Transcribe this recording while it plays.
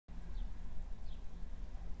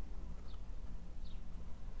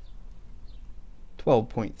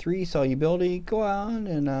12.3 solubility. Go on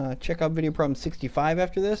and check out video problem 65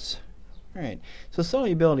 after this. Alright, so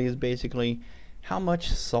solubility is basically how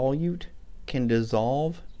much solute can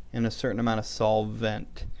dissolve in a certain amount of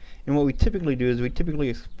solvent. And what we typically do is we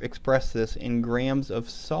typically express this in grams of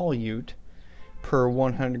solute per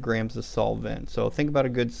 100 grams of solvent. So think about a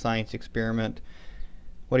good science experiment.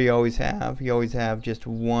 What do you always have? You always have just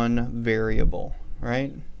one variable,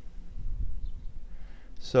 right?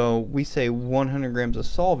 So we say 100 grams of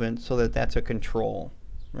solvent so that that's a control,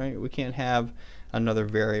 right? We can't have another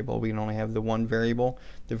variable. We can only have the one variable.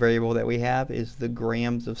 The variable that we have is the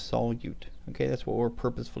grams of solute. Okay, that's what we're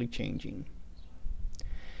purposefully changing.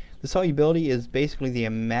 The solubility is basically the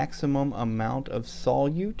maximum amount of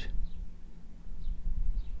solute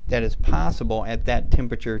that is possible at that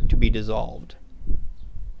temperature to be dissolved.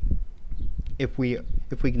 If we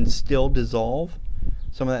can still dissolve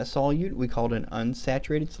some of that solute, we call it an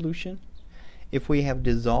unsaturated solution. If we have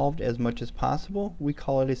dissolved as much as possible, we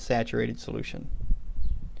call it a saturated solution.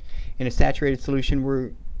 In a saturated solution,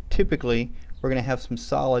 we're going to have some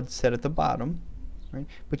solids set at the bottom, right?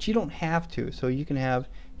 But you don't have to. So you can have,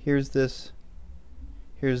 here's this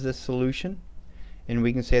solution, and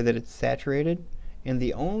we can say that it's saturated. And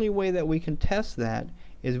the only way that we can test that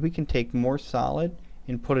is we can take more solid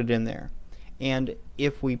and put it in there. And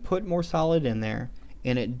if we put more solid in there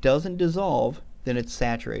and it doesn't dissolve, then it's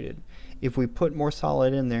saturated. If we put more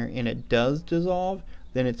solid in there and it does dissolve,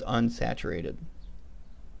 then it's unsaturated.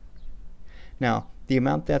 Now, the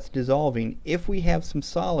amount that's dissolving, if we have some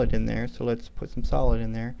solid in there, so let's put some solid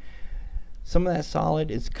in there, some of that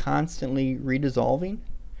solid is constantly redissolving,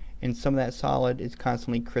 and some of that solid is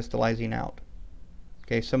constantly crystallizing out.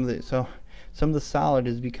 Okay, some of the solid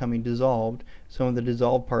is becoming dissolved, some of the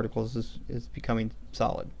dissolved particles is becoming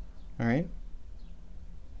solid. Alright?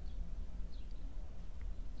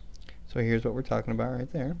 So here's what we're talking about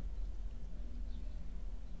right there.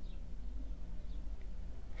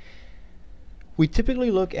 We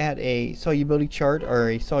typically look at a solubility chart or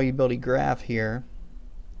a solubility graph here,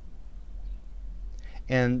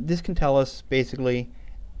 and this can tell us basically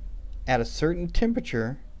at a certain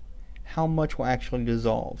temperature how much will actually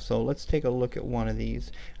dissolve. So let's take a look at one of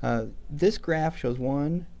these. This graph shows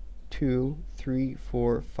 1, 2, 3,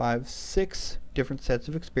 4, 5, 6 different sets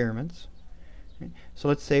of experiments. So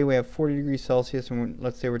let's say we have 40 degrees Celsius, and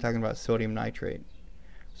let's say we're talking about sodium nitrate.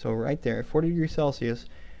 So right there at 40 degrees Celsius,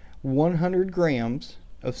 100 grams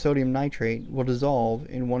of sodium nitrate will dissolve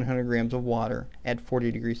in 100 grams of water at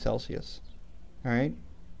 40 degrees Celsius. Alright?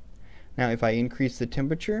 Now if I increase the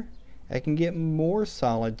temperature, I can get more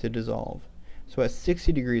solid to dissolve. So at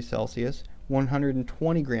 60 degrees Celsius,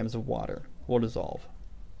 120 grams of water will dissolve.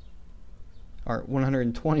 Or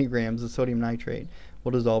 120 grams of sodium nitrate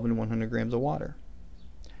will dissolve in 100 grams of water.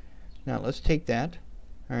 Now let's take that.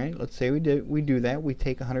 Alright, let's say we do that. We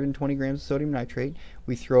take 120 grams of sodium nitrate,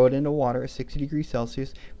 we throw it into water at 60 degrees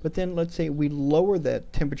Celsius, but then let's say we lower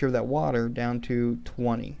that temperature of that water down to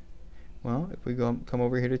 20. Well, if we come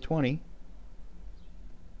over here to 20,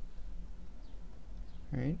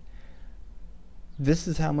 right, this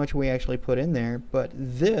is how much we actually put in there, but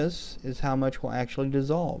this is how much will actually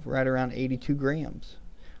dissolve, right around 82 grams.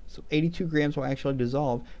 So 82 grams will actually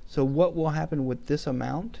dissolve. So what will happen with this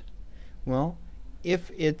amount? Well,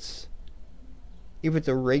 if it's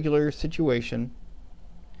a regular situation,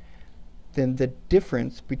 then the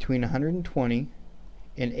difference between 120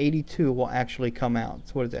 and 82 will actually come out.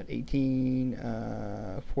 So what is that?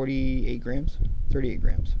 48 grams? 38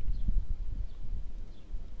 grams.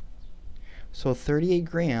 So 38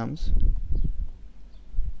 grams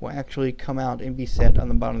will actually come out and be set on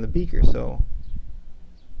the bottom of the beaker. So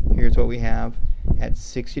here's what we have at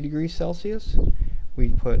 60 degrees Celsius. We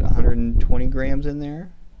put 120 grams in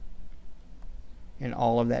there, and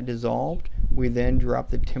all of that dissolved. We then drop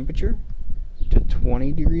the temperature to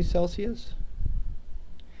 20 degrees Celsius,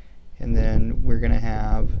 and then we're going to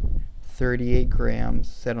have 38 grams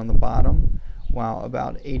set on the bottom, while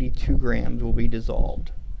about 82 grams will be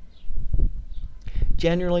dissolved.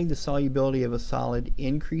 Generally, the solubility of a solid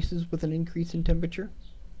increases with an increase in temperature,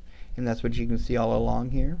 and that's what you can see all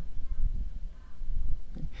along here.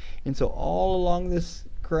 And so all along this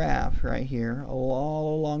graph right here,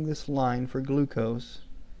 all along this line for glucose,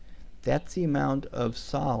 that's the amount of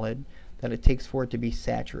solid that it takes for it to be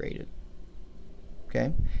saturated.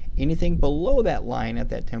 Okay? Anything below that line at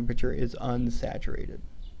that temperature is unsaturated.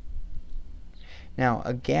 Now,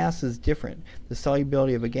 a gas is different. The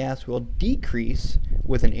solubility of a gas will decrease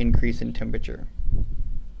with an increase in temperature.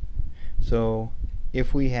 So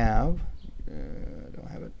if we have, I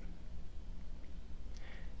don't have it.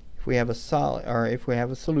 If we have a solid, or if we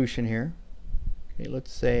have a solution here, Okay,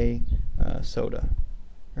 let's say soda,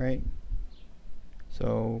 right?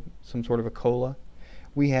 So some sort of a cola.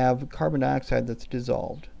 We have carbon dioxide that's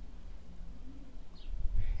dissolved.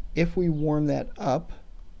 If we warm that up,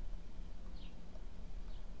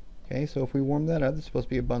 okay, so if we warm that up, it's supposed to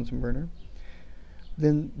be a Bunsen burner,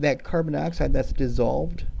 then that carbon dioxide that's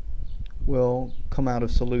dissolved will come out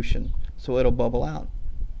of solution, so it'll bubble out.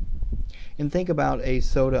 And think about a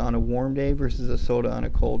soda on a warm day versus a soda on a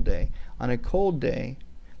cold day. On a cold day,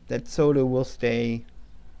 that soda will stay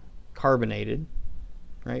carbonated,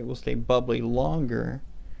 right? Will stay bubbly longer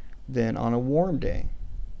than on a warm day,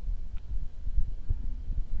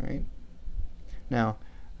 right? Now,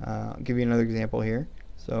 I'll give you another example here.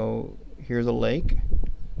 So here's a lake,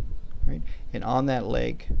 right? And on that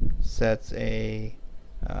lake sets a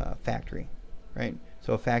factory, right?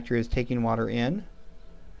 So a factory is taking water in,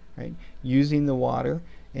 right? Using the water,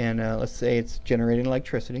 and let's say it's generating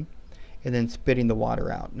electricity, and then spitting the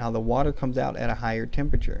water out. Now the water comes out at a higher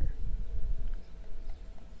temperature.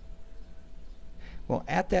 Well,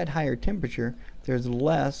 at that higher temperature, there's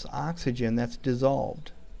less oxygen that's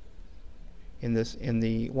dissolved in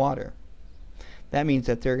the water. That means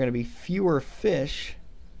that there are going to be fewer fish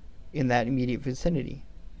in that immediate vicinity.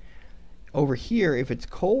 Over here, if it's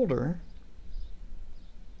colder,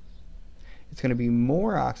 it's going to be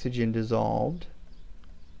more oxygen dissolved,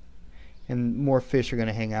 and more fish are going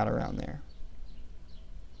to hang out around there.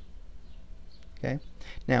 Okay?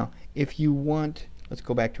 Now, if you want, let's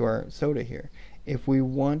go back to our soda here. If we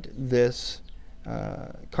want this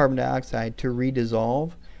carbon dioxide to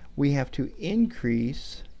redissolve, we have to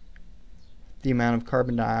increase the amount of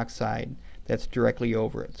carbon dioxide that's directly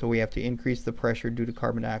over it. So we have to increase the pressure due to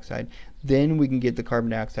carbon dioxide. Then we can get the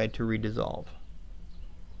carbon dioxide to redissolve.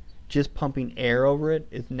 Just pumping air over it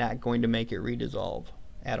is not going to make it redissolve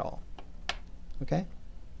at all. Okay?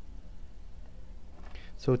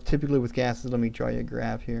 So typically with gases, let me draw you a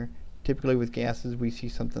graph here. Typically with gases, we see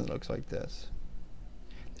something that looks like this.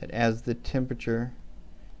 That as the temperature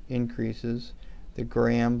increases, the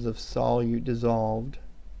grams of solute dissolved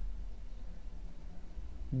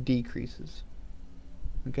decreases.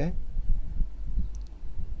 Okay?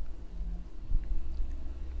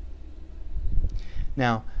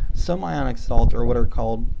 Now, some ionic salts are what are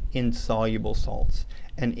called insoluble salts.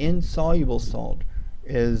 An insoluble salt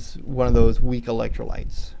is one of those weak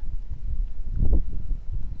electrolytes.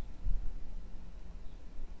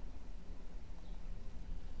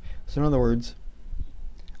 So in other words,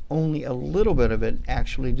 only a little bit of it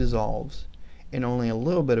actually dissolves, and only a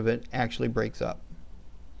little bit of it actually breaks up.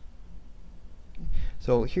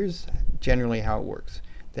 So here's generally how it works.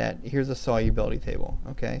 That here's a solubility table.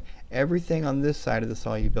 Okay, everything on this side of the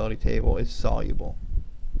solubility table is soluble,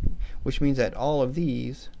 which means that all of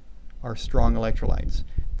these are strong electrolytes.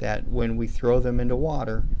 That when we throw them into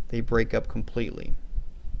water, they break up completely.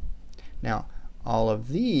 Now, all of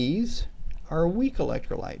these are weak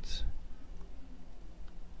electrolytes,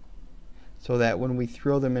 so that when we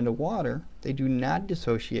throw them into water, they do not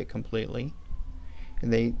dissociate completely,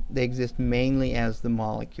 and they exist mainly as the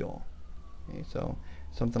molecule. Okay, so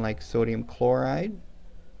something like sodium chloride,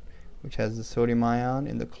 which has the sodium ion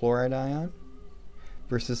and the chloride ion,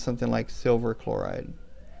 versus something like silver chloride,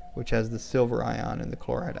 which has the silver ion and the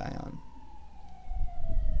chloride ion.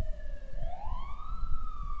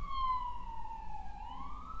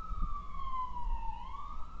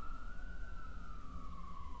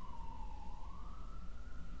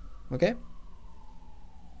 Okay?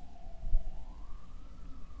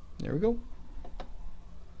 There we go.